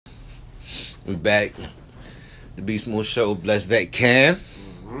We back. The Beast Mode Show. Bless Vet Cam.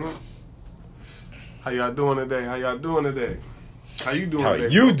 Mm-hmm. How y'all doing today? How you doing today? How are you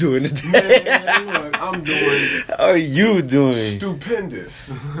doing today? Man, look, I'm doing. How are you doing?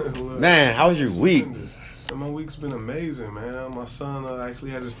 Stupendous. Look, man, how was your week? And my week's been amazing, man. My son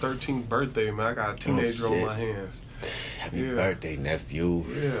actually had his 13th birthday, man. I got a teenager on my hands. Happy birthday, nephew.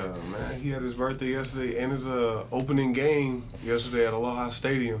 Yeah, man. He had his birthday yesterday and his opening game yesterday at Aloha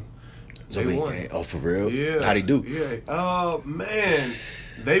Stadium. They won. Game. Oh, for real? Yeah. How'd he do? Yeah. Man,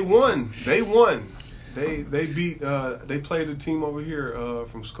 they won. They beat. They played a team over here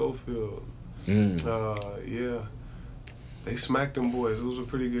from Schofield. Yeah. They smacked them boys. It was a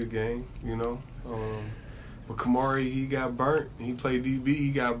pretty good game, you know. But Kamari, he got burnt. He played DB. He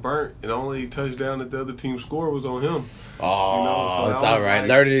got burnt. And the only touchdown that the other team scored was on him. Oh, you know? So it's all right. Like,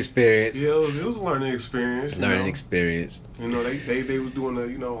 learning experience. Yeah, it was a learning experience. Learning experience. You know, they was doing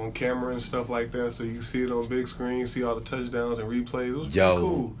the, on camera and stuff like that, so you can see it on big screen, see all the touchdowns and replays. It was pretty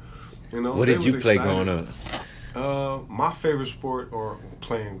cool. You know, what did you play growing up? My favorite sport or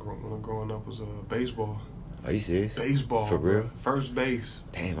playing growing up was baseball. Are you serious? Baseball. For real? Bro. First base.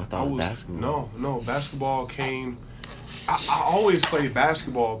 Damn, I thought it was basketball. No, basketball came. I always played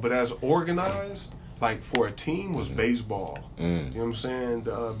basketball, but as organized, like for a team, was baseball. You know what I'm saying?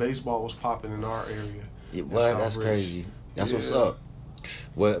 Baseball was popping in our area. Yeah, what? That's crazy. That's what's up.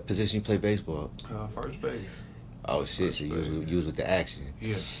 What position you play baseball? First base. Oh shit! So you was with the action.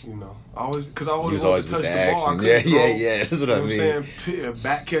 Yeah, you know, I always wanted to touch with the ball. Action. Yeah. That's what I mean. You know what I'm saying?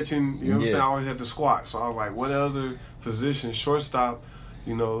 Back catching. You know what I'm saying? I always had to squat. So I was like, what other position? Shortstop.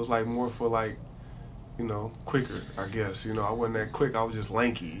 You know, it was like more for like, quicker. I guess. You know, I wasn't that quick. I was just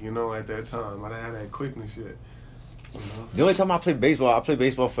lanky. You know, at that time, I didn't have that quickness yet. You know? The only time I played baseball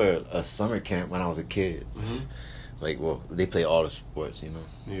for a summer camp when I was a kid. Mm-hmm. Like, well, they play all the sports, you know.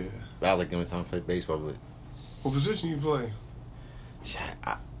 Yeah. But I was like the only time I played baseball, but. What position you play?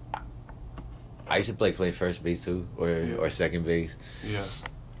 I used to play first base too, or second base. Yeah.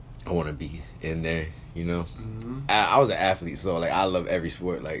 I want to be in there, you know. Mm-hmm. I was an athlete, so like I love every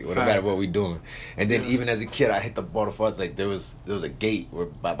sport, like no matter what we doing. And then even as a kid, I hit the ball the farthest. Like there was a gate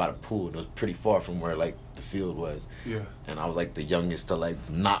by the pool, and it was pretty far from where like the field was. Yeah. And I was like the youngest to like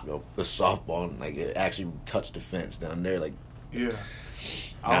knock a softball, and like it actually touched the fence down there, like. Yeah.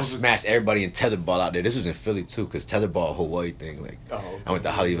 I smashed everybody in tetherball out there. This was in Philly too, cause tetherball Hawaii thing. Like, I went to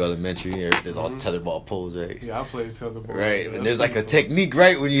Hollywood Elementary. There's all tetherball poles, right? Yeah, I played tetherball. Right, and there's like a technique,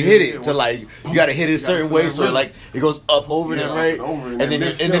 right, when you hit it to like you gotta hit it a certain way, so like it goes up over them, right? And then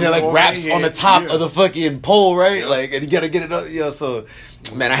it like wraps on the top of the fucking pole, right? Like, and you gotta get it up, So,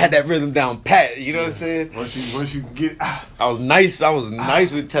 man, I had that rhythm down pat. You know what I'm saying? Once you get, I was nice. I was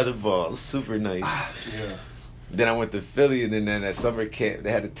nice with tetherball, super nice. Yeah. Then I went to Philly, and then at summer camp,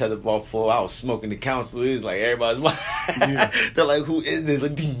 they had the tetherball full. I was smoking the counselors, like everybody's. They're like, "Who is this?"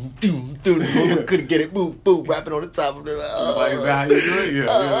 Like, doom, doom, doom. Couldn't get it. Boom, boom, rapping on the top of it. Like, is that how you do it?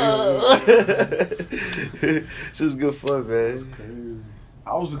 Yeah. This was good fun, man. That's crazy.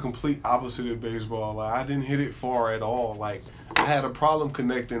 I was the complete opposite of baseball. Like, I didn't hit it far at all. Like, I had a problem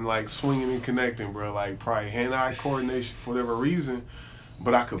connecting, like swinging and connecting, bro. Like, probably hand-eye coordination for whatever reason.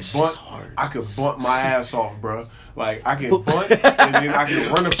 But I could bunt my ass off, bro. Like, I can bunt, and then I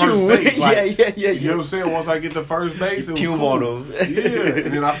can run to first base. Like, yeah. You know what I'm saying? Once I get to first base, it was cool. On them. Yeah,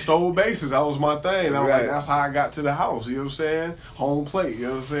 and then I stole bases. That was my thing. I was like, that's how I got to the house. You know what I'm saying? Home plate. You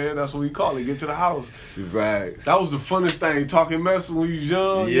know what I'm saying? That's what we call it. Get to the house. Right. That was the funnest thing. Talking mess when you was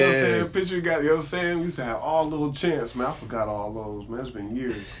young. You know what I'm saying? Picture got. You know what I'm saying? We used to have all little chants, man. I forgot all those, man. It's been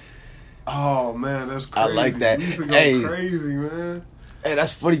years. Oh man, that's crazy. I like that. We used to go crazy, man. Hey,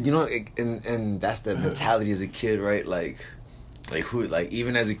 that's funny, you know, and that's the mentality as a kid, right? Like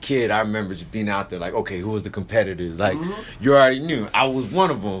even as a kid, I remember just being out there, like, okay, who was the competitors? Like, you already knew. I was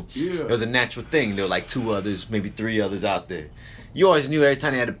one of them. Yeah. It was a natural thing. There were like 2 others, maybe 3 others out there. You always knew every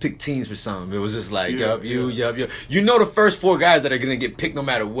time they had to pick teams for something. It was just like, yup. You know the first 4 guys that are going to get picked no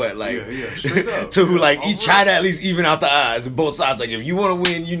matter what. Like, straight up. Each try to at least even out the odds on both sides. Like, if you want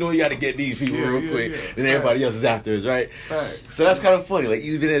to win, you know you got to get these people real quick. And everybody else is after us, right? So that's kind of funny. Like,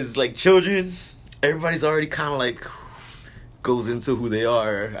 even as, like, children, everybody's already kind of, like, goes into who they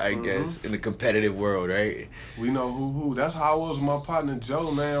are, I guess, in the competitive world, right? We know who. That's how I was with my partner Joe,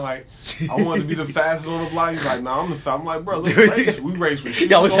 man. Like, I wanted to be the fastest on the block. He's like, nah, I'm the fastest. I'm like, bro, let's race. We race with shoes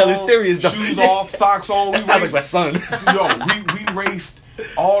Y'all was hella serious, though. Shoes off, socks on. That sounds like my son. We raced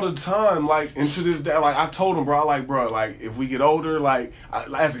all the time, like, and to this day, like, I told him, bro, like, if we get older, like,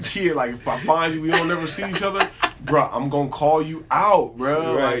 as a kid, like, if I find you, we don't never see each other, bro, I'm gonna call you out,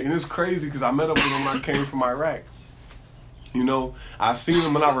 bro. Right. Like, and it's crazy, because I met up with him when I came from Iraq. You know, I seen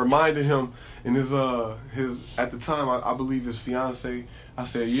him and I reminded him in his at the time I believe his fiance. I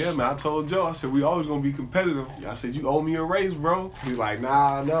said, yeah, man. I told Joe. I said we always gonna be competitive. I said you owe me a raise, bro. He's like,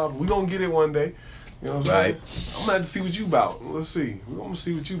 nah, we gonna get it one day. You know what I'm saying? I'm gonna have to see what you about. Let's see. We're gonna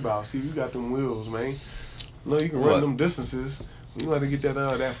see what you about. See if you got them wheels, man. You know you can run them distances. You got to get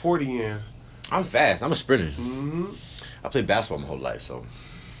that 40 in. I'm fast. I'm a sprinter. Mm-hmm. I played basketball my whole life, so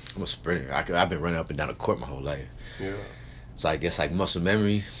I'm a sprinter. I've been running up and down the court my whole life. Yeah. So I guess like muscle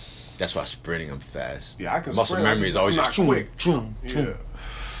memory, that's why sprinting I'm fast. Yeah, I can muscle sprint. memory is always just quick. Yeah.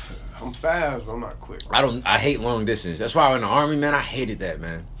 I'm fast, but I'm not quick. I hate long distance. That's why in the Army, man, I hated that,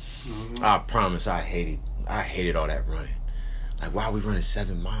 man. Mm-hmm. I promise I hated all that running. Like, why are we running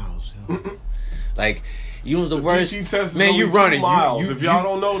 7 miles? Like, you was the worst. PT test is man, only you running. 2 miles. You, if y'all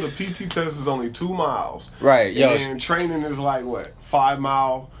don't know, the PT test is only 2 miles. Right, yo. And training is like, what, 5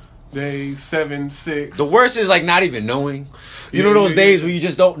 mile days, 7, 6. The worst is like not even knowing. You know those days where you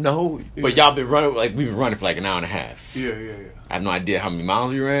just don't know? But y'all been running, like we've been running for like an hour and a half. Yeah. I have no idea how many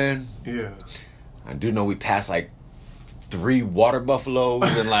miles we ran. Yeah. I do know we passed like 3 water buffaloes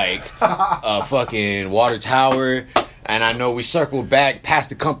and like a fucking water tower. And I know we circled back past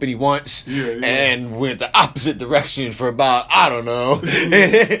the company once and went the opposite direction for about, I don't know.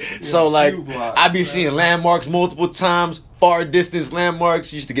 So like, I be seeing landmarks multiple times, far distance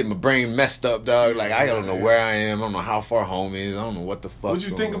landmarks. Used to get my brain messed up, dog. Like, I don't know where I am. I don't know how far home is. I don't know what the fuck. What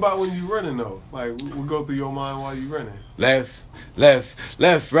you think about when you running, though? Like, what go through your mind while you running? Left, right,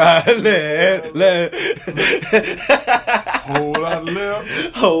 left.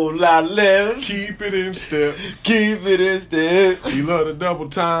 Whole lot left. Keep it in step. We love the double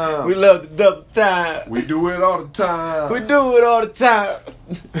time. We do it all the time.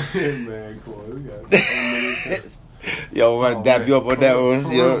 Man, cool. We got Yo, I want to dap you up on that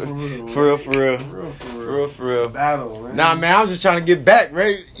one. Yo, for real. Battle, man. Nah, man, I'm just trying to get back,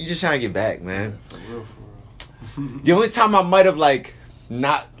 right? You just trying to get back, man. For real. The only time I might have like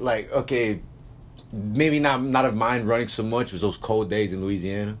not like maybe not have mind running so much was those cold days in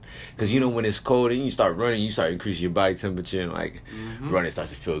Louisiana, because you know when it's cold and you start running, you start increasing your body temperature and like running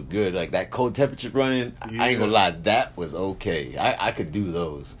starts to feel good. Like that cold temperature running, I ain't gonna lie, that was okay. I could do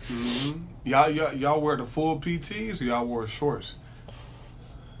those. Y'all wear the full PTs or y'all wore shorts?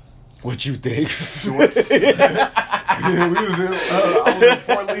 What you think? Shorts. I was in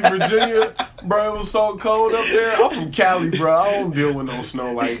Fort Lee, Virginia, bro. It was so cold up there. I'm from Cali, bro. I don't deal with no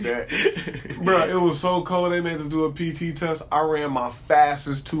snow like that, bro. It was so cold. They made us do a PT test. I ran my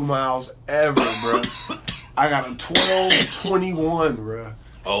fastest 2 miles ever, bro. I got a 12:21, bro.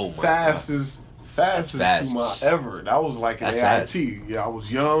 Oh my fastest fast. 2 miles ever. That was like an AIT. Fast. Yeah, I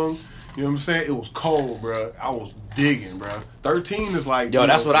was young. You know what I'm saying? It was cold, bro. I was digging, bro. 13 is like... Yo,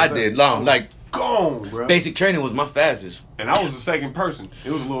 that's what I did. Long, like... Gone, bro. Basic training was my fastest. And I was the second person.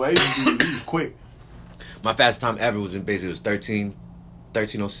 It was a little Asian dude. He was quick. My fastest time ever was in basic. It was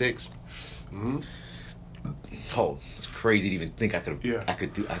 13:06. Oh, it's crazy to even think I could have.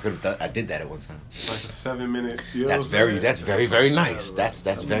 I did that at one time. Like a 7 minute. That's very nice. That's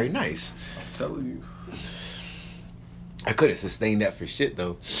very nice. I'm telling you. I couldn't sustain that for shit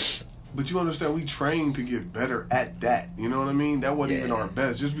though. But you understand, we trained to get better at that. You know what I mean? That wasn't even our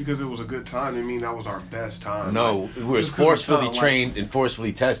best. Just because it was a good time, didn't mean that was our best time. No, we were forcefully trained and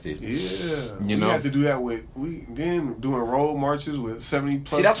forcefully tested. Yeah. You know? We had to do that doing road marches with 70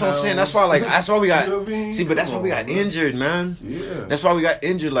 plus See, that's pounds. what I'm saying. That's why we got... You know what I mean? See, but that's why we got injured, man. Yeah. That's why we got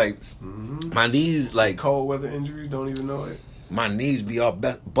injured. Like, my knees, like... Cold weather injuries, don't even know it. My knees be all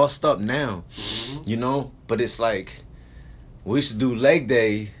bust up now. You know? But it's like... We used to do leg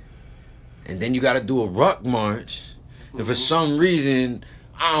day... And then you got to do a ruck march. And for some reason,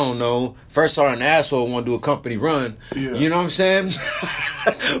 I don't know, first saw an asshole want to do a company run. Yeah. You know what I'm saying?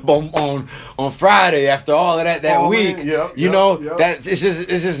 But on Friday, after all of that week, it's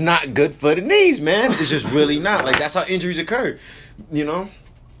just not good for the knees, man. It's just really not. Like, that's how injuries occur. You know?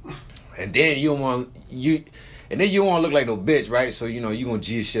 And then you don't want to look like no bitch, right? So, you know, you going to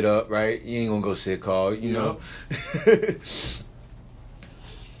G shit up, right? You ain't going to go sick call, you know?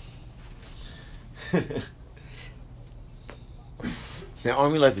 Now,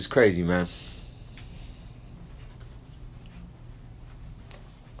 Army life is crazy, man.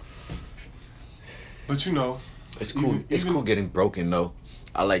 But you know, it's cool. It's cool getting broken though.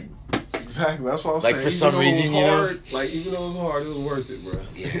 I like. Exactly. That's what I was like saying. For some reason, you know, like even though it was hard, it was worth it, bro.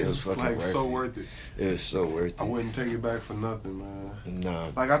 Yeah, it was fucking like worth so it. Worth it. It was so worth it. I wouldn't take it back for nothing, man.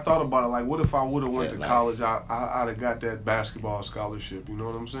 Nah. Like I thought about it. Like, what if I would have went to college? I'd have got that basketball scholarship. You know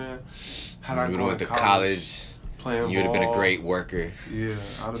what I'm saying? Had I went to college, playing You'd have been a ball. great worker. Yeah,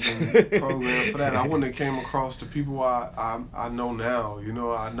 I'd have been programmed for that. I wouldn't have came across the people I know now. You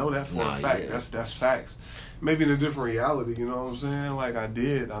know, I know that for a fact. Yeah. That's facts. Maybe in a different reality, you know what I'm saying? Like I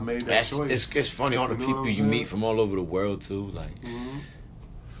made that choice. It's funny, all the people you meet from all over the world too, like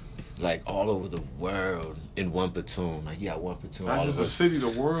like all over the world in one platoon. Like one platoon. Not just a city, the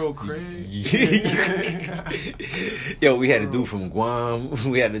world, Craig. Yo, we had a dude from Guam.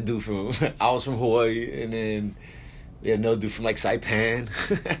 We had a dude from I was from Hawaii, and then we had another dude from like Saipan,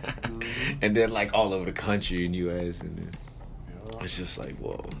 and then like all over the country in U.S. And then it's just like,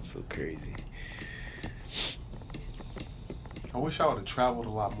 whoa, it's so crazy. I wish I would have traveled a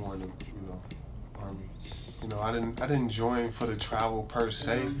lot more in the Army. You know, I didn't join for the travel per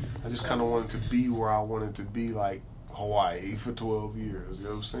se. I just kind of wanted to be where I wanted to be, like Hawaii for 12 years. You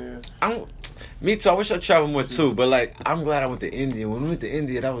know what I'm saying? Me too. I wish I traveled more too. But like, I'm glad I went to India. When we went to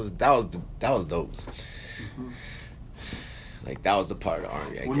India, that was dope. Like that was the part of the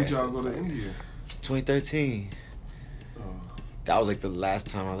Army. I guess. When did y'all go to India? 2013. That was like the last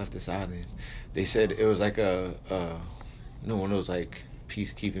time I left this island. They said it was like one of those like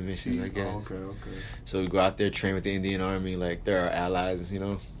peacekeeping missions, I guess. Oh, okay. So we go out there, train with the Indian Army, like they're our allies, you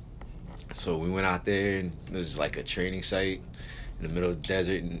know. So we went out there, and it was like a training site in the middle of the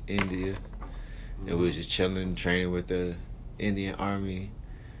desert in India. And we was just chilling, training with the Indian Army.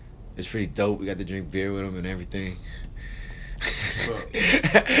 It's pretty dope. We got to drink beer with them and everything.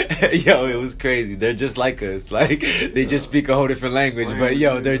 Yo, it was crazy. They're just like us. Like they just speak a whole different language,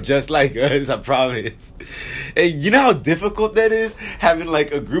 but they're just like us. I promise. And you know how difficult that is, having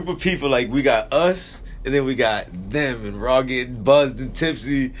like a group of people. Like we got us, and then we got them, and we're all getting buzzed and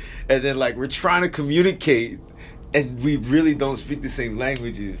tipsy, and then like we're trying to communicate, and we really don't speak the same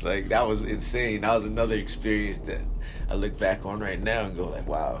languages. Like that was insane. That was another experience that I look back on right now and go like,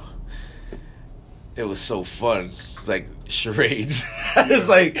 wow. It was so fun. It's like charades.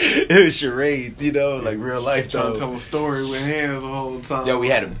 It was charades, you know, like real life. Trying to tell a story with hands the whole time. Yo, we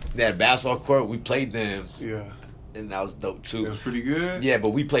had a basketball court. We played them. Yeah. And that was dope too. It was pretty good. Yeah, but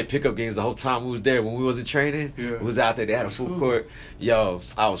we played pickup games the whole time we was there. When we wasn't training, we was out there. They had a full court. Yo,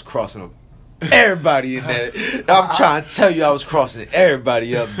 I was crossing up everybody in that. I'm trying to tell you, I was crossing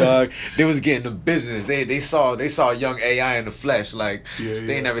everybody up, dog. They was getting the business. They saw young AI in the flesh. Like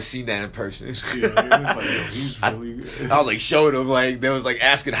they ain't never seen that in person. Like, yo, he's really good. I was like showing them, like they was like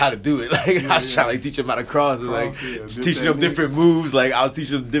asking how to do it. Like I was trying to like teach them how to cross, and like just teaching them different moves. Like I was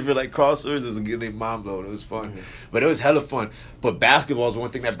teaching them different like crossers. It was a good name, mom blow. It was fun, but it was hella fun. But basketball is one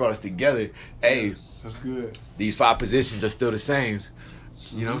thing that brought us together. Hey, that's good. These 5 positions are still the same.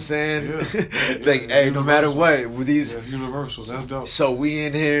 You know what I'm saying? Yeah. Like, hey, no matter what, with these, it's universal. That's dope. So we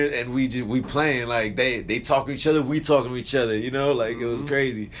in here and we playing, like they talking to each other, we talking to each other. You know, like it was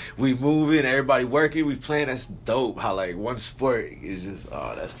crazy. We moving, everybody working, we playing. That's dope. How like one sport is just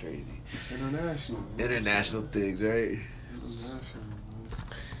that's crazy. It's international. International things, right?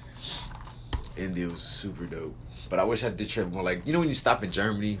 India was super dope, but I wish I did travel more. Like, you know when you stop in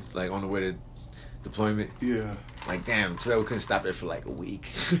Germany, like on the way to deployment. Yeah. Like, damn, too bad we couldn't stop there for like a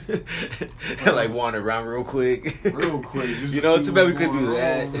week. Like wander around real quick. Just you know, too bad we couldn't do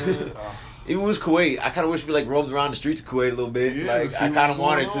that. Even was Kuwait. I kind of wish we like roamed around the streets of Kuwait a little bit. Yeah, like I kind of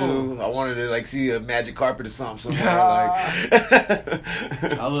wanted to. I wanted to like see a magic carpet or something somewhere.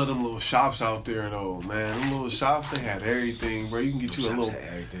 I love them little shops out there though, man. Them little shops, they had everything, bro. You can get you a little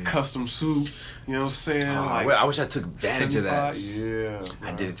custom suit. You know what I'm saying? I wish I took advantage of that. Yeah, bro.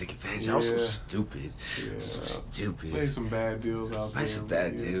 I didn't take advantage. I was so stupid. Yeah. So stupid. Made some bad deals out there. Made some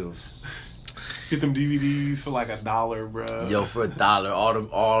bad deals. Get them DVDs for like $1, bro. Yo, for $1,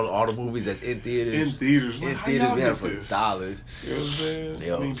 all the movies that's in theaters. In theaters, we had for $1. You know what I'm saying?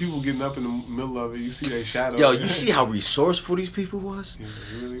 Yo. I mean, people getting up in the middle of it, you see their shadow. Yo, you see how resourceful these people was? Yeah,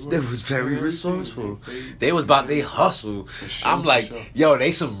 they was very resourceful. They hustle. I'm like, yo,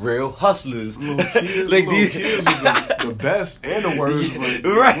 they some real hustlers. Like these kids was the best and the worst, but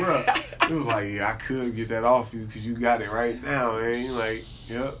right. It was like, yeah, I could get that off you because you got it right now, man. Like,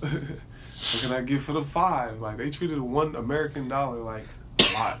 yep. What can I get for the $5? Like, they treated $1 American like a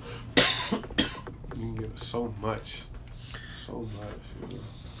lot. You can get so much. You know?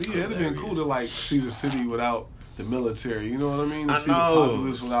 But yeah, it'd have been cool to like see the city without the military. You know what I mean? To see the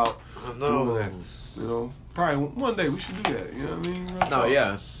populace without doing that. You know, probably one day we should do that. You know what I mean?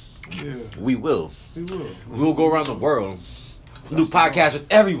 Yeah. We will. We'll go around the world. Do podcasts with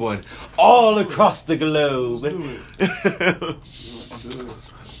everyone all across the globe. Let's do it.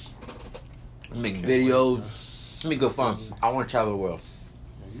 Make videos. Let me go fun. I want to travel the world.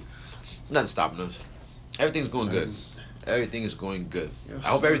 Nothing stopping us. Everything's going good. Everything is going good. I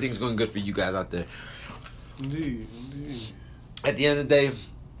hope everything's going good for you guys out there. Indeed. At the end of the day,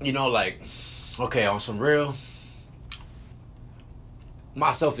 you know, like, okay, on some real,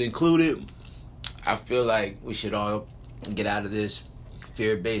 myself included, I feel like we should all get out of this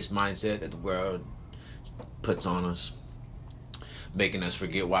fear-based mindset that the world puts on us, making us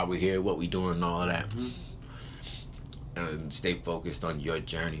forget why we're here, what we're doing, and all of that. And stay focused on your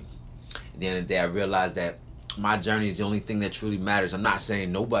journey. At the end of the day, I realized that my journey is the only thing that truly matters. I'm not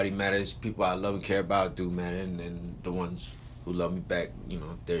saying nobody matters. People I love and care about do matter, and the ones who love me back, you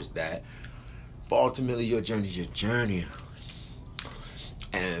know, there's that. But ultimately, your journey is your journey.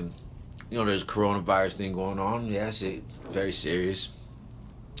 And, you know, there's a coronavirus thing going on. Yes, it's very serious.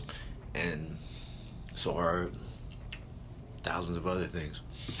 And so are thousands of other things.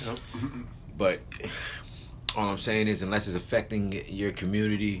 Yep. But all I'm saying is, unless it's affecting your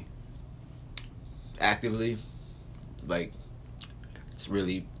community actively, like, it's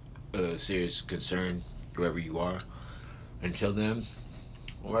really a serious concern, whoever you are. Until then,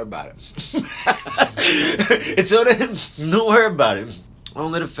 don't worry about it. Until then, don't worry about it.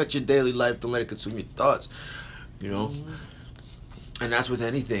 Don't let it affect your daily life. Don't let it consume your thoughts. You know? And that's with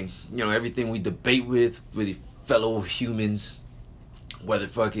anything. You know, everything we debate with fellow humans, whether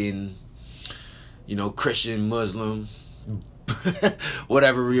fucking, you know, Christian, Muslim,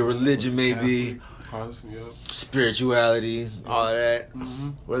 whatever your religion may be, spirituality, all of that.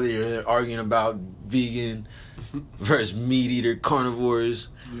 Whether you're arguing about vegan versus meat eater carnivores,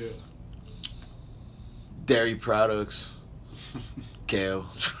 dairy products, kale.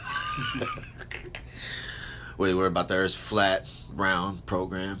 Whether we're about the Earth's flat, round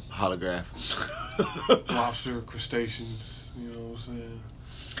program, holograph, lobster, crustaceans. You know what I'm saying?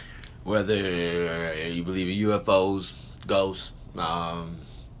 Whether you believe in UFOs, ghosts,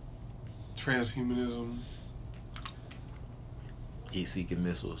 transhumanism, heat-seeking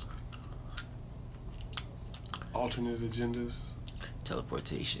missiles, alternate agendas,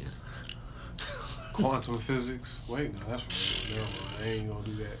 teleportation, quantum physics. Wait, no, that's never mind. I ain't gonna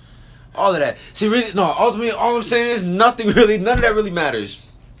do that. All of that. See, really, no. Ultimately, all I'm saying is none of that really matters.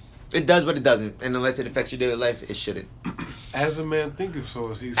 It does, but it doesn't. And unless it affects your daily life, it shouldn't. As a man thinketh, so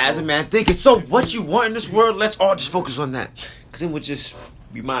is he. As a man thinketh, so what you want in this world, let's all just focus on that. Because then we'll just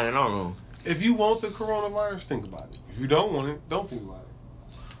be minding our own. If you want the coronavirus, think about it. If you don't want it, don't think about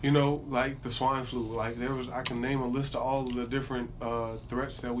it. You know, like the swine flu. Like I can name a list of all of the different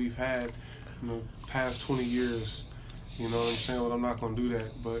threats that we've had in the past 20 years. You know what I'm saying? Well, I'm not going to do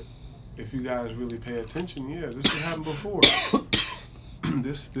that. But if you guys really pay attention, yeah, this has happened before.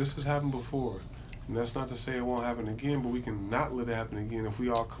 This has happened before. And that's not to say it won't happen again, but we can not let it happen again if we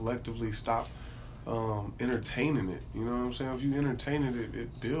all collectively stop entertaining it. You know what I'm saying? If you entertain it,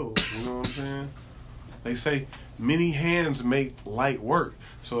 it builds. You know what I'm saying? They say many hands make light work.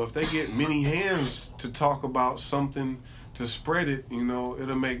 So if they get many hands to talk about something, to spread it, you know,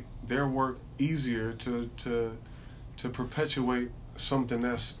 it'll make their work easier to perpetuate something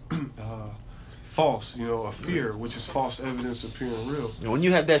that's false, you know, a fear, which is false evidence appearing real. When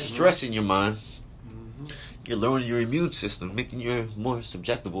you have that stress in your mind, you're lowering your immune system, making you more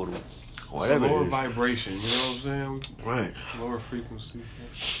susceptible to whatever. It's a lower vibration, you know what I'm saying? Right. Lower frequency.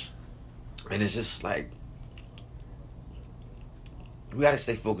 And it's just like, we gotta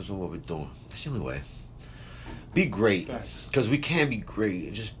stay focused on what we're doing. That's the only way. Be great. Because we can be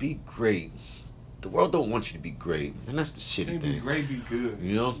great. Just be great. The world don't want you to be great. And that's the shitty thing. Be great, be good.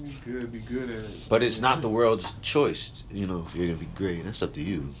 You know? Be good at it. But it's not the world's choice, you know, if you're gonna be great. That's up to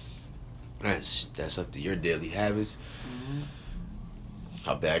you. That's up to your daily habits.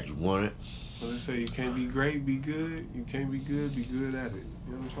 How bad you want it. Well, they say you can't be great, be good. You can't be good at it.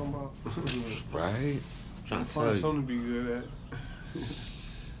 You know what I'm talking about? Right. I'm trying to find something to be good at.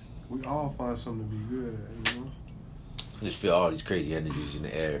 We all find something to be good at, you know? I just feel all these crazy energies in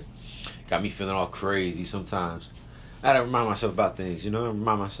the air. Got me feeling all crazy sometimes. I gotta remind myself about things, you know?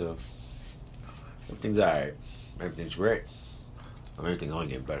 Remind myself. Everything's alright. Everything's great. Everything's only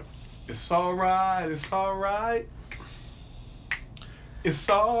getting better. It's alright. It's alright. It's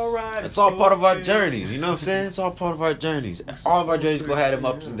alright. It's all part of our journeys. You know what I'm saying? It's all part of our journeys. All of our journeys go have them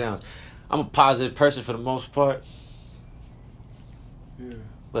ups and downs. I'm a positive person for the most part. Yeah.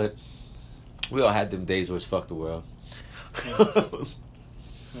 But we all had them days where it's fuck the world. I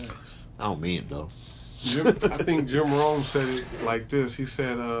don't mean it though. I think Jim Rome said it like this. He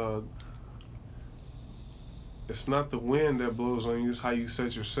said, it's not the wind that blows on you, it's how you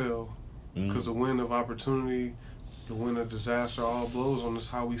set your sail. Because the wind of opportunity, the wind of disaster all blows on us,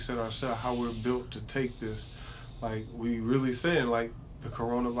 how we set ourselves, how we're built to take this. Like, we really saying, like, the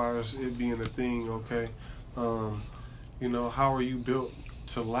coronavirus, it being a thing, okay? You know, how are you built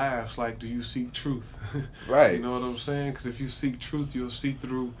to last? Like, do you seek truth? Right. You know what I'm saying? Because if you seek truth, you'll see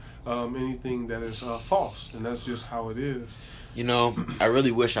through anything that is false, and that's just how it is. You know, I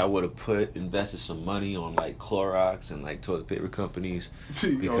really wish I would have invested some money on like Clorox and like toilet paper companies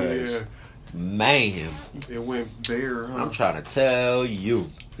because, man, it went bare. Huh? I'm trying to tell you.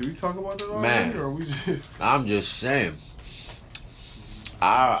 Did we talk about that already? Man, or we just... I'm just saying.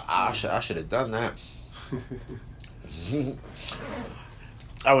 I should have done that.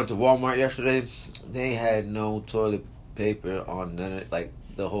 I went to Walmart yesterday. They had no toilet paper on none. Like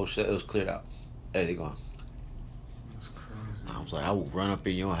the whole shit, it was cleared out. Everything gone. That's crazy. I was like, I will run up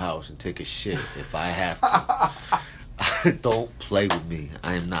in your house and take a shit if I have to. Don't play with me.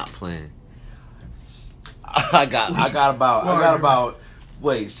 I am not playing. I got about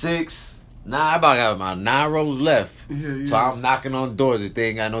 6. I got about 9 rows left. Yeah. So I'm knocking on doors if they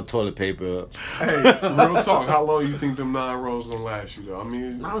ain't got no toilet paper up. Hey, real talk. How long you think them 9 rows gonna last you though? I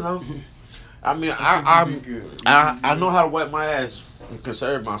mean, I don't know. I mean, I know how to wipe my ass and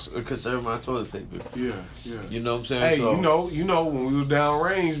conserve my toilet paper. Yeah. You know what I'm saying? Hey, so, you know when we was down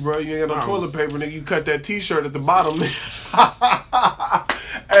range, bro, you ain't got no toilet paper, nigga. You cut that T-shirt at the bottom.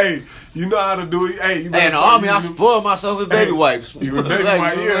 Hey, you know how to do it. Hey, you better in the army, I spoiled myself with baby wipes. You with baby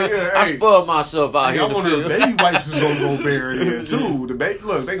wipes, yeah. I spoiled myself out here. I wonder if baby wipes is gonna go bare in too.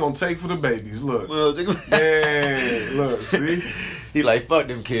 Look, they gonna take for the babies. Look, yeah, look, see. He like, fuck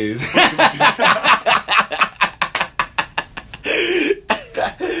them kids. There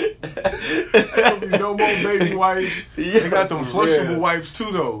be no more baby wipes. They got them flushable wipes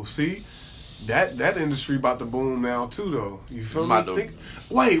too, though. See, that industry about to boom now too, though. You feel me?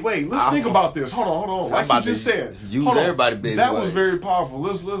 Wait. Let's think about this. Hold on. Like you just said, use everybody baby That wipes. was very powerful.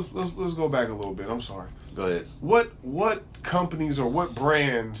 Let's go back a little bit. I'm sorry. Go ahead. What companies or what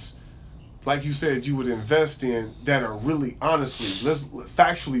brands, like you said, you would invest in that are really, honestly,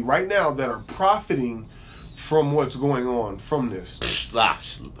 factually right now, that are profiting from what's going on from this?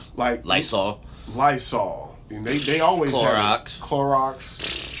 Like Lysol. And they always Clorox. have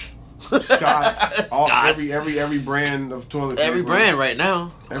Clorox, Scott's. Every brand of toilet paper. Every brand right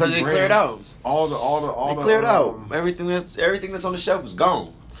now, because they cleared out. All they cleared out. Everything that's on the shelf is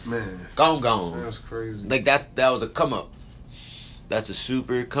gone. Man, gone. That's crazy. Like that was a come up. That's a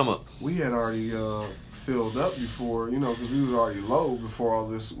super come up. We had already filled up before, because we was already low before all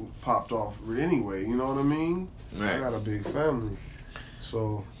this popped off anyway, you know what I mean? Right. I got a big family.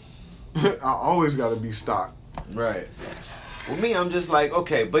 So, I always got to be stocked. Right. Well, me, I'm just like,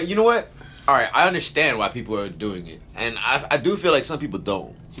 okay, but you know what? All right, I understand why people are doing it. And I do feel like some people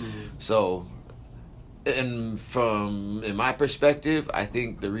don't. Mm-hmm. So, in my perspective, I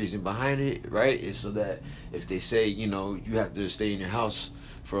think the reason behind it, right, is so that if they say, you have to stay in your house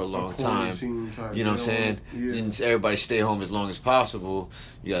for a long time, you know what I'm saying? Yeah. And everybody stay home as long as possible.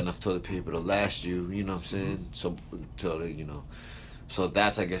 You got enough toilet paper to last you, you know what I'm saying? So until so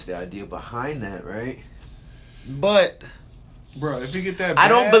that's, I guess, the idea behind that, right? But, bro, if you get that bad, I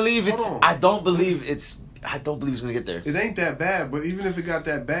don't believe it's gonna get there. It ain't that bad, but even if it got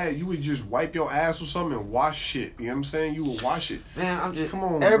that bad, you would just wipe your ass with something and wash shit. You know what I'm saying? You would wash it. Man, I'm just, come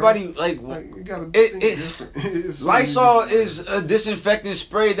on, everybody, bro. you gotta think different. Lysol is a disinfectant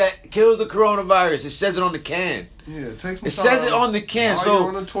spray that kills the coronavirus. It says it on the can. Yeah, it takes some time. It says it on the can. While so you're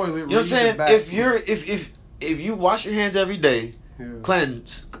on the toilet, you know what I'm saying? If you wash your hands every day,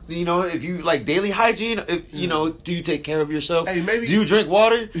 cleanse. If you like daily hygiene, do you take care of yourself? Hey, maybe. Do you drink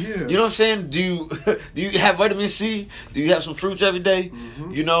water? Yeah. You know what I'm saying? Do you have vitamin C? Do you have some fruits every day?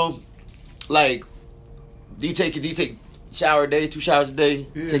 Mm-hmm. Do you take shower a day, 2 showers a day?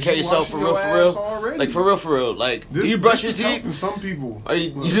 Yeah, take care of yourself for real. Already. Like for real. Like, do you brush your teeth? Some people. Are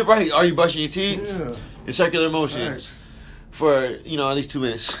you brushing your teeth? Yeah. In circular motion. Thanks. For at least 2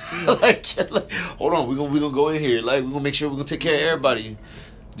 minutes. like, hold on, we're gonna go in here. Like, we're gonna make sure we're gonna take care of everybody.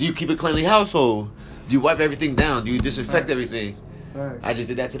 Do you keep a cleanly household? Do you wipe everything down? Do you disinfect everything? Thanks. I just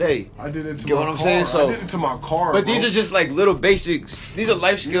did that today. I did it to Get my what I'm car. saying? So, I did it to my car. But these are just like little basics. These are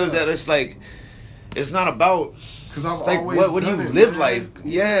life skills that it's like, it's not about. Because I've like, always what do you done live man. like?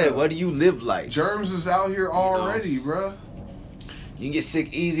 Yeah, what do you live like? Germs is out here already, bruh. You can get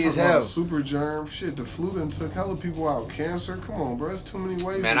sick easy as Talk hell. about super germ. Shit, the flu done took hella people out. Cancer. Come on, bro. It's too many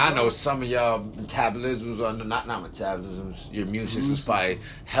ways. Man, I know some of y'all metabolisms are not metabolisms. Your immune system's probably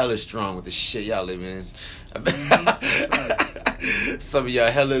hella strong with the shit y'all live in. Mm-hmm. Some of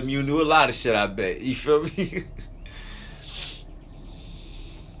y'all hella immune to a lot of shit, I bet. You feel me?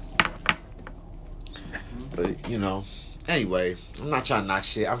 But, anyway, I'm not trying to knock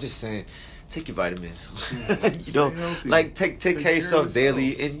shit. I'm just saying, take your vitamins. Yeah, You know, healthy. like take care of yourself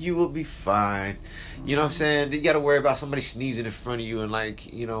daily, and you will be fine. You know what I'm saying? You got to worry about somebody sneezing in front of you and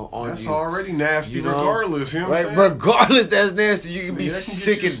like, you know, on that's you. already nasty, you know? Regardless. You know what I'm saying? Regardless, that's nasty. You can be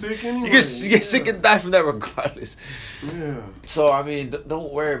sick and anyway. you get sick and die from that regardless. Yeah. So I mean,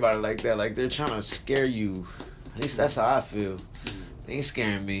 don't worry about it like that. Like they're trying to scare you. At least that's how I feel. They ain't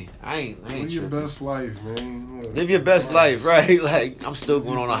scaring me. I ain't Live your tripping. best life, man. Live your best life, right? Like I'm still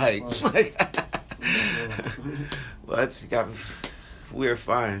going on a hike. Like, well, that's got me. We're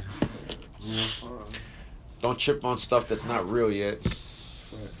fine. Yeah, fine. Don't trip on stuff that's not real yet.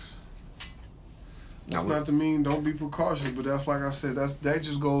 That's not to mean don't be precautious, but that's like I said, that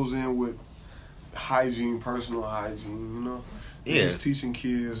just goes in with hygiene, personal hygiene, you know? Yeah. Just teaching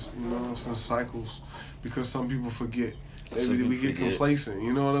kids, you know, some cycles, because some people forget. Some We get complacent,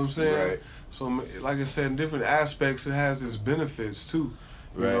 you know what I'm saying? Right. So, like I said, in different aspects, it has its benefits too.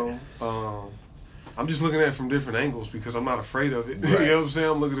 You know, I'm just looking at it from different angles because I'm not afraid of it. Right. You know what I'm saying?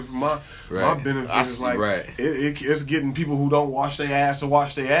 I'm looking at it from my benefit is like it's getting people who don't wash their ass to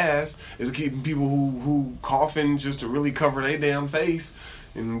wash their ass. It's getting people who coughing just to really cover their damn face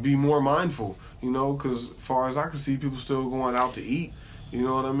and be more mindful. You know, because as far as I can see, people still going out to eat. You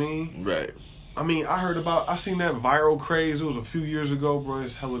know what I mean? Right. I mean, I seen that viral craze. It was a few years ago, bro.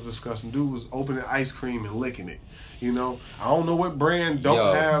 It's hella disgusting. Dude was opening ice cream and licking it. You know, I don't know what brand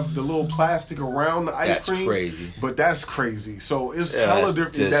don't have the little plastic around the ice cream. That's crazy. But that's crazy. So it's hella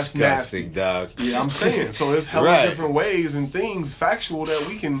different. That's nasty, dog. Yeah, I'm saying. So it's hella different ways and things factual that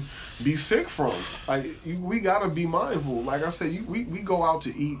we can be sick from. Like we gotta be mindful. Like I said, we go out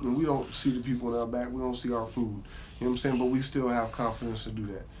to eat and we don't see the people in our back. We don't see our food. You know what I'm saying? But we still have confidence to do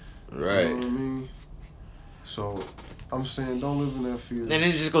that. Right. You know what I mean? So I'm saying don't live in that fear. And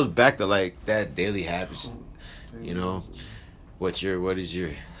it just goes back to like that daily habits. You know, what is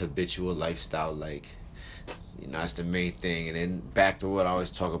your habitual lifestyle like? You know, that's the main thing. And then back to what I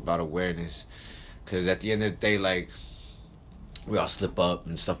always talk about, awareness. Because at the end of the day, like, we all slip up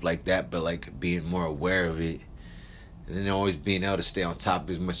and stuff like that, but like being more aware of it. And then always being able to stay on top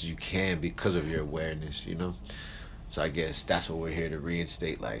as much as you can because of your awareness, you know? So I guess that's what we're here to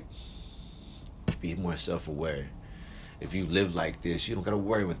reinstate, like, be more self-aware. If you live like this, you don't got to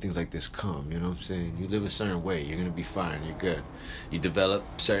worry when things like this come, you know what I'm saying? You live a certain way, you're going to be fine, you're good. You develop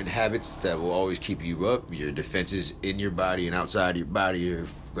certain habits that will always keep you up. Your defenses in your body and outside your body are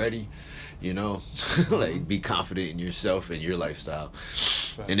ready, you know? Like, be confident in yourself and your lifestyle.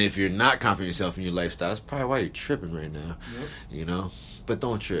 Right. And if you're not confident in yourself and your lifestyle, that's probably why you're tripping right now, you know? But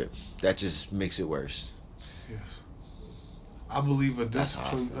don't trip. That just makes it worse. Yes. I believe a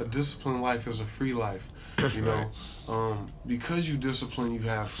disciplined life is a free life. You know, because you discipline, you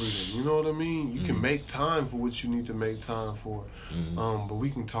have freedom. You know what I mean? You can make time for what you need to make time for. But we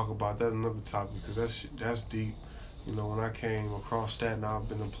can talk about that another topic because that's deep. You know, when I came across that and I've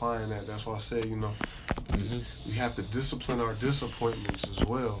been applying that, that's why I said, you know, we have to discipline our disappointments as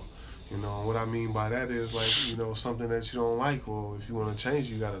well. You know, and what I mean by that is like, you know, something that you don't like. Well, if you want to change,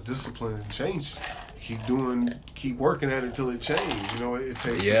 you got to discipline and change. Keep working at it until it changes. You know, it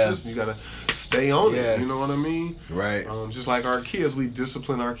takes persistence. You got to stay on it. You know what I mean? Right. Just like our kids, we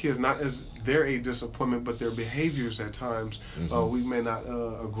discipline our kids, not as they're a disappointment, but their behaviors at times we may not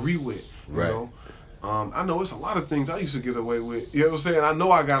agree with. You know? I know it's a lot of things I used to get away with. You know what I'm saying? I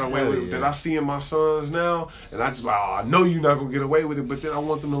know I got away with it that I see in my sons now, and I just I know you're not gonna get away with it, but then I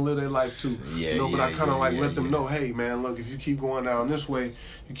want them to live their life too. But I kind of let them know, hey man, look, if you keep going down this way,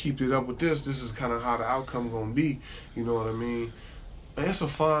 you keep it up with this is kind of how the outcome gonna be. You know what I mean? And it's a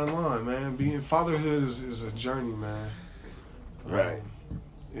fine line, man. Fatherhood is a journey, man. Right.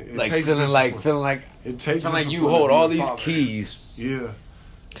 It like takes feeling like you hold all these keys. Yeah.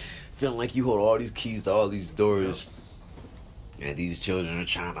 Feeling like you hold all these keys to all these doors, and these children are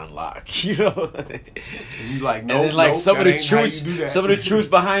trying to unlock. You know, and you like, no, and then like some of the truths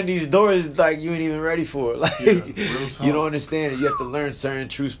behind these doors, like you ain't even ready for. Like you don't understand it. You have to learn certain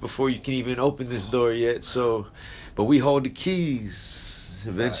truths before you can even open this door yet. So, but we hold the keys.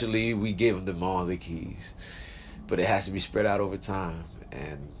 Eventually, we give them all the keys, but it has to be spread out over time,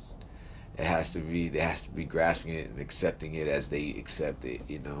 and they has to be grasping it and accepting it as they accept it.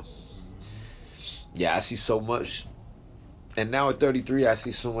 You know. Yeah, I see so much, and now at 33, I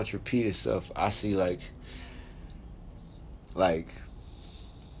see so much repeated stuff. I see like,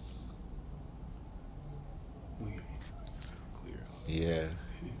 yeah,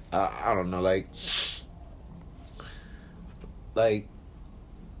 I don't know, like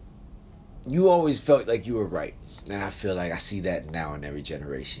you always felt like you were right, and I feel like I see that now in every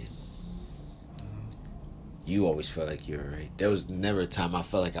generation. You always felt like you were right. There was never a time I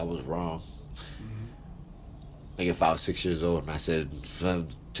felt like I was wrong. Like if I was 6 years old and I said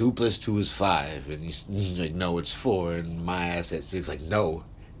 2 + 2 is 5, and he's like, no, it's 4, and my ass at 6 like, no,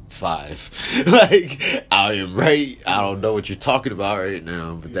 it's 5. Like, I am right. I don't know what you're talking about right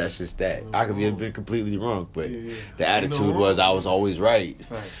now, but that's just that. I could be completely wrong, but the attitude was I was always right.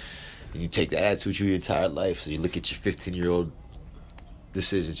 And you take that attitude through your entire life. So you look at your 15-year-old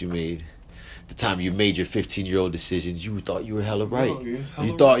decisions you made. The time you made your 15-year-old decisions, you thought you were hella right.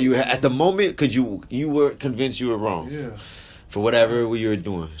 You thought you were at the moment because you were convinced you were wrong. Yeah. For whatever you were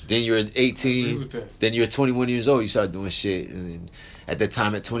doing. Then you're 18. Then you're 21 years old. You start doing shit, and then at that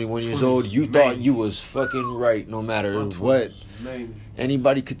time, at 21 years old, you thought you was fucking right, no matter what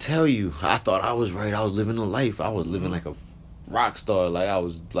anybody could tell you. I thought I was right. I was living a life. I was living like a rock star. Like I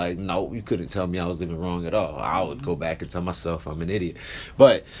was like, no, you couldn't tell me I was living wrong at all. I would go back and tell myself I'm an idiot.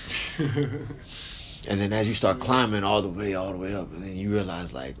 But and then as you start climbing all the way up, and then you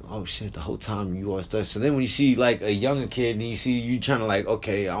realize like, oh shit, the whole time you always stuck. So then when you see like a younger kid and you see you trying to like,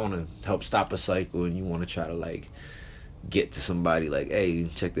 okay, I want to help stop a cycle, and you want to try to like get to somebody like, hey,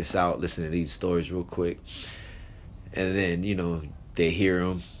 check this out, listen to these stories real quick, and then they hear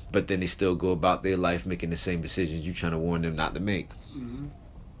them. But then they still go about their life making the same decisions you're trying to warn them not to make.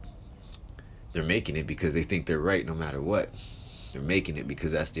 They're making it because they think they're right no matter what. They're making it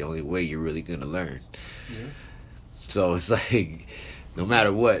because that's the only way you're really going to learn. Yeah. So it's like, no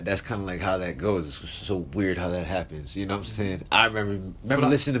matter what, that's kind of like how that goes. It's so weird how that happens. You know what I'm saying? I remember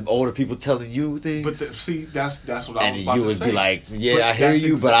listening to older people telling you things. But see, that's what I was about to say. And you would be like, yeah, I hear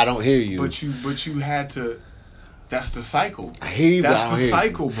you, but I don't hear you. But you had to... That's the cycle. I hear you, that's the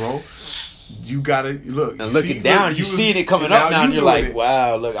cycle, bro. You gotta look. And looking down, you seeing it coming up now, and you're like,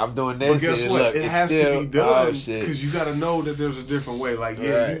 "Wow, look, I'm doing this." But guess what? It has to be done because you gotta know that there's a different way. Like,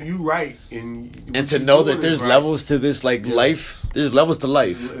 yeah, you right, and to know that there's levels to this, like life. There's levels to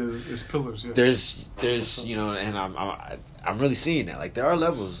life. It's pillars. Yeah. There's and I'm really seeing that. Like there are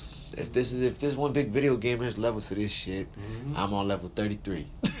levels. If this one big video game, there's levels to this shit. I'm on level 33.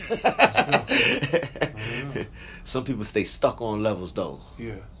 Some people stay stuck on levels though.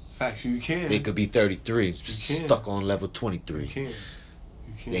 Yeah, facts. You can. They could be 33, stuck on level 23. You can.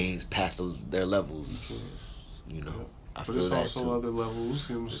 They ain't past their levels. You know. I but feel it's that also too. other levels.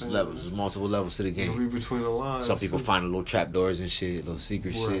 You know what I'm saying? Levels. There's multiple levels to the game. Read between the lines. Some people find little trapdoors and shit, little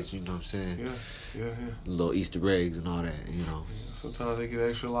secret shits. You know what I'm saying? Yeah. Little Easter eggs and all that. You know. Yeah, sometimes they get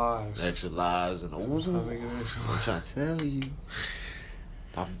extra lives. And sometimes they get extra. I'm trying to tell you.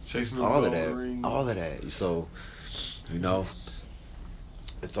 Chasing all of that. So,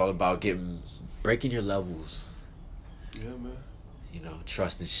 it's all about breaking your levels. Yeah, man.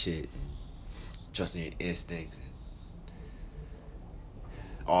 Trusting shit, trusting your instincts, and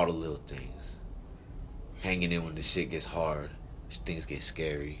all the little things. Hanging in when the shit gets hard, things get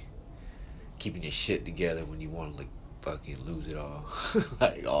scary. Keeping your shit together when you want to like fucking lose it all.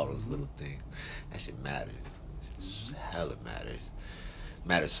 Like all those little things. That shit matters. Hella matters.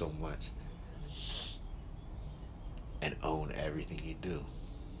 Matters so much. And own everything you do.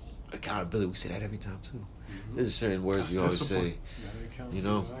 Accountability, we say that every time too. There's certain words we always say,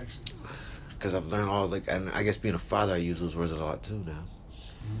 because I've learned and I guess being a father, I use those words a lot too now.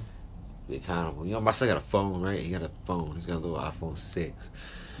 Be accountable. My son got a phone, right? He got a phone. He's got a little iPhone 6.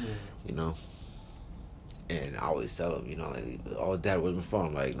 And I always tell him, like, oh, Dad, where's my phone?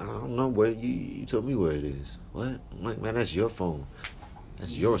 I'm like, nah, I don't know where you told me where it is. What? I'm like, man, that's your phone.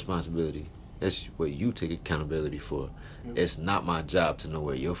 That's your responsibility. That's what you take accountability for. It's not my job to know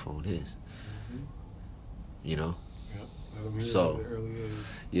where your phone is. So,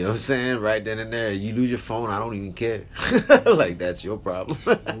 you know what I'm saying? Right then and there, you lose your phone, I don't even care. Like, that's your problem.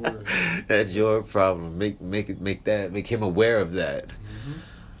 That's your problem. Make him aware of that.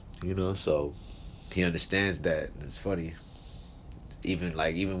 So he understands that. And it's funny. Even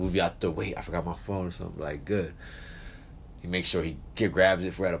when we be out there, wait, I forgot my phone or something. Like, good. He makes sure he grabs it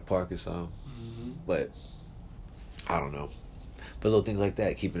if we're at a park or something. But I don't know. But little things like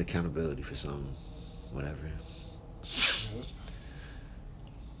that, keeping accountability for something, whatever. It's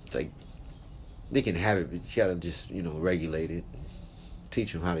like they can have it, but you gotta just regulate it,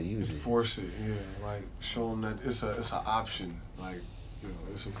 teach them how to use it. Enforce it, yeah. Like show them that it's an option. Like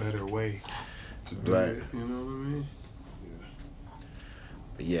it's a better way to do it. You know what I mean?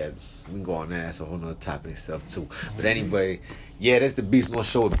 But yeah, we can go on that. That's a whole nother topic and stuff too. But anyway, yeah, that's the Beast Mode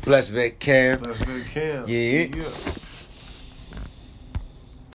Show with Blessed Vet Cam. Blessed Vet Cam. Yeah.